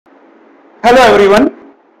Hello everyone,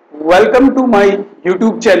 welcome to my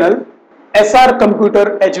YouTube channel SR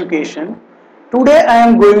Computer Education. Today I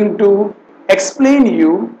am going to explain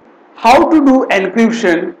you how to do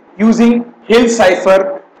encryption using Hill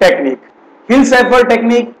Cipher technique. Hill Cipher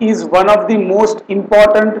technique is one of the most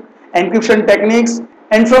important encryption techniques,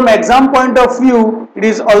 and from exam point of view it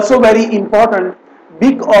is also very important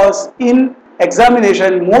because in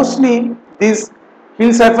examination mostly this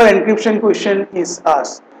Hill Cipher encryption question is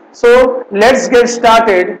asked. So let's get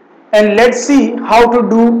started and let's see how to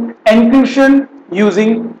do encryption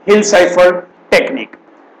using Hill Cipher technique.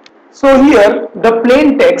 So here the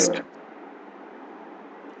plain text,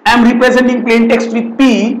 I am representing plain text with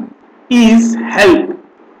P, is help.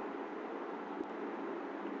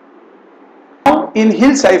 Now in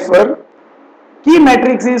Hill Cipher, key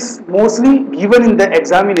matrix is mostly given in the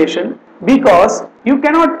examination because you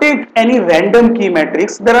cannot take any random key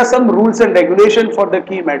matrix. There are some rules and regulations for the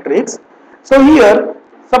key matrix. So here,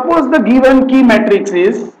 suppose the given key matrix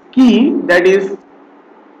is key, that is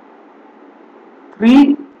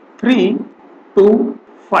 3, 3, 2,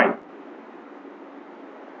 5.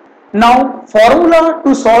 Now formula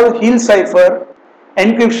to solve Hill Cipher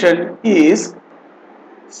encryption is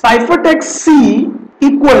ciphertext C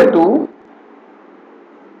equal to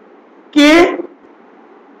K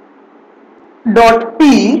dot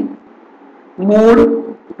P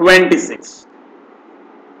mode 26.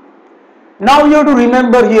 Now you have to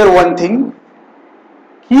remember here one thing.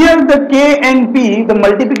 Here the K and P, the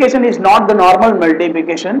multiplication is not the normal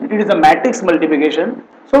multiplication, it is a matrix multiplication.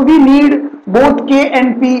 So we need both K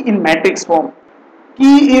and P in matrix form.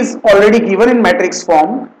 Key is already given in matrix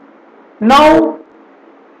form. Now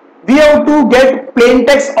we have to get plain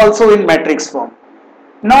text also in matrix form.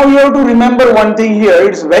 Now you have to remember one thing here,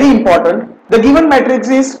 it's very important. The given matrix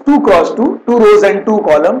is 2 cross 2, 2 rows and 2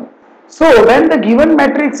 columns. So when the given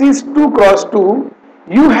matrix is 2 cross 2,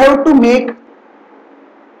 you have to make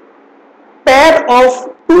pair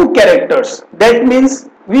of 2 characters. That means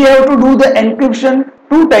we have to do the encryption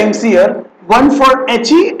 2 times here, one for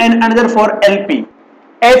HE and another for LP.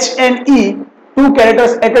 H and E, 2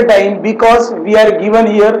 characters at a time because we are given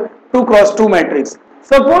here 2 cross 2 matrix.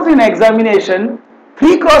 Suppose in examination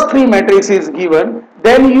 3 cross 3 matrix is given,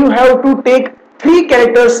 then you have to take 3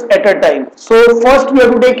 characters at a time. So first we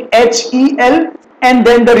have to take HEL and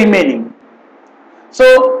then the remaining.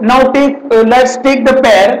 So now let's take the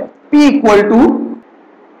pair P equal to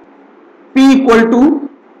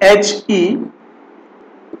HE.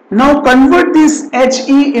 Now convert this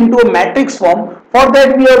HE into a matrix form. For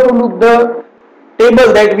that we have to look the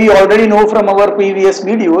table that we already know from our previous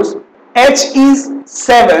videos. H is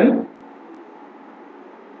 7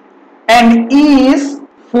 and E is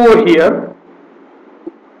 4 here.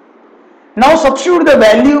 Now substitute the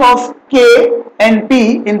value of K and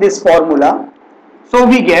P in this formula. So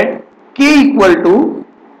we get K equal to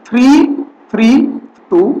 3, 3,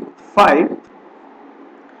 2, 5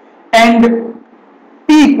 and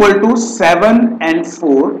P equal to 7 and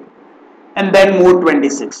 4 and then mode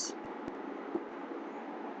 26.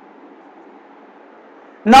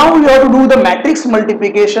 Now you have to do the matrix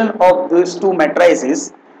multiplication of these 2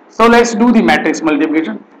 matrices. So let's do the matrix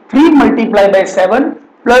multiplication. 3 multiplied by 7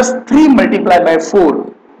 plus 3 multiplied by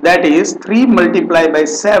 4, that is 3 multiplied by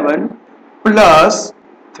 7 plus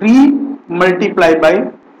 3 multiplied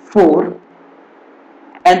by 4,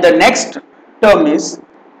 and the next term is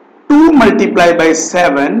 2 multiplied by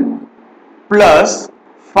 7 plus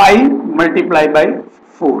 5 multiplied by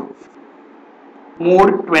 4,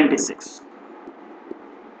 mode 26.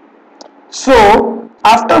 So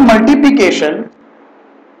after multiplication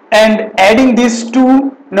and adding these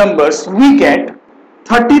 2 numbers, we get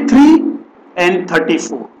 33 and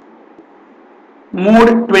 34,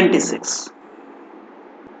 mode 26.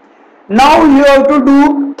 Now you have to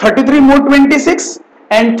do 33 mode 26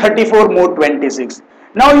 and 34 mode 26.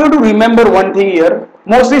 Now you have to remember one thing here.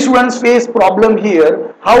 Mostly students face problem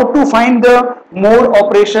here, how to find the mode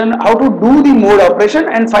operation, how to do the mode operation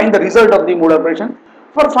and find the result of the mode operation.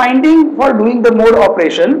 For doing the mode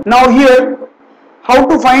operation, now here how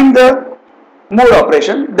to find the mode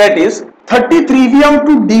operation, that is 33, we have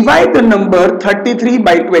to divide the number 33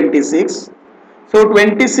 by 26. So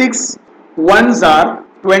 26 ones are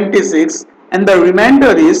 26 and the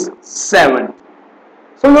remainder is 7.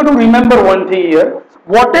 So you have to remember one thing here,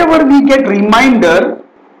 whatever we get remainder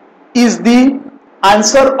is the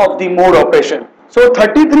answer of the mode operation. So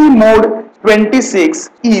 33 mode 26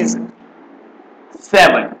 is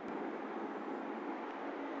 7.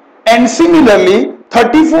 And similarly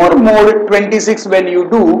 34 mode 26 when you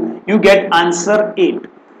do, you get answer 8.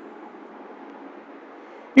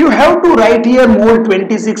 You have to write here mode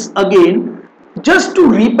 26 again, just to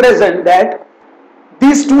represent that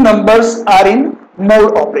these two numbers are in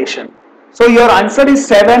mode operation. So your answer is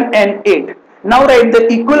 7 and 8. Now write the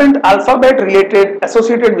equivalent alphabet related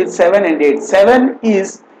associated with 7 and 8. 7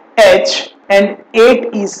 is H and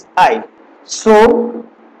 8 is I. So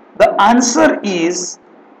the answer is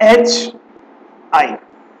H I.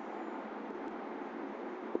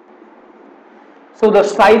 So the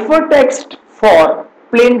cipher text for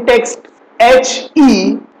plain text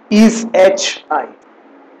HE is HI.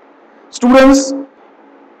 Students,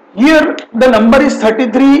 here the number is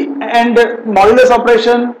 33 and modulus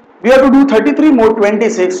operation we have to do 33 mode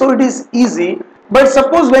 26, so it is easy. But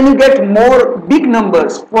suppose when you get more big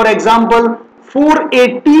numbers, for example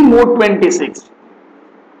 480 mode 26,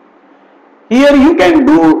 here you can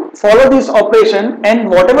follow this operation and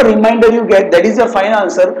whatever remainder you get, that is your final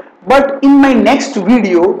answer. But in my next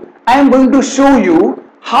video I am going to show you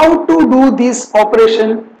how to do this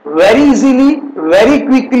operation very easily, very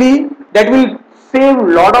quickly. That will save a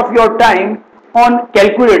lot of your time on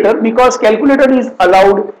calculator, because calculator is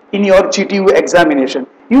allowed in your GTU examination.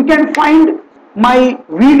 You can find my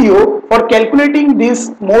video for calculating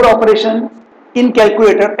this mode operation in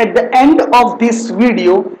calculator at the end of this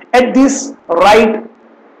video at this right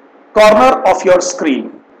corner of your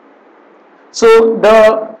screen. So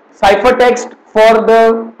the cipher text for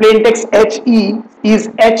the plain text HE is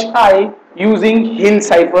HI using Hill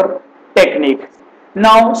cipher technique.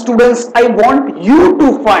 Now students, I want you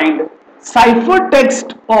to find cipher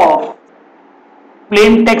text of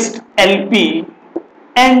plain text LP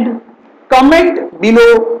and comment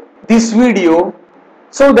below this video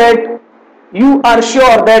so that you are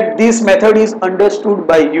sure that this method is understood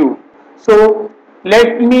by you. So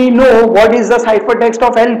let me know what is the cipher text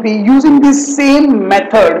of LP using this same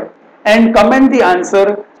method and comment the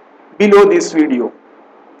answer below this video.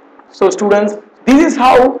 So students, this is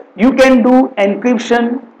how you can do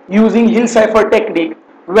encryption using Hill cipher technique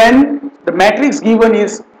when the matrix given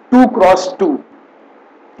is 2 cross 2.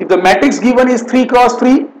 If the matrix given is 3 cross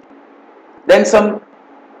 3, then some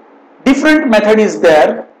different method is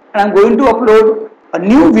there, and I am going to upload a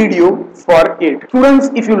new video for it. Students,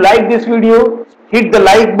 if you like this video, hit the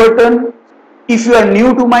like button. If you are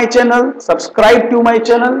new to my channel, subscribe to my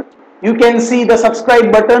channel. You can see the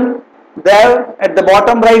subscribe button there at the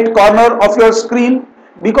bottom right corner of your screen,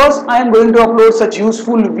 because I am going to upload such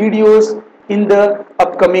useful videos in the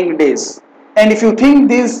upcoming days. And if you think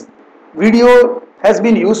this video has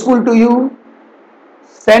been useful to you,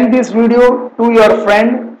 send this video to your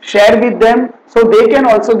friend, share with them so they can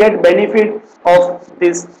also get benefit of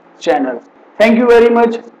this channel. Thank you very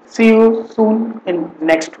much. See you soon in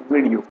next video.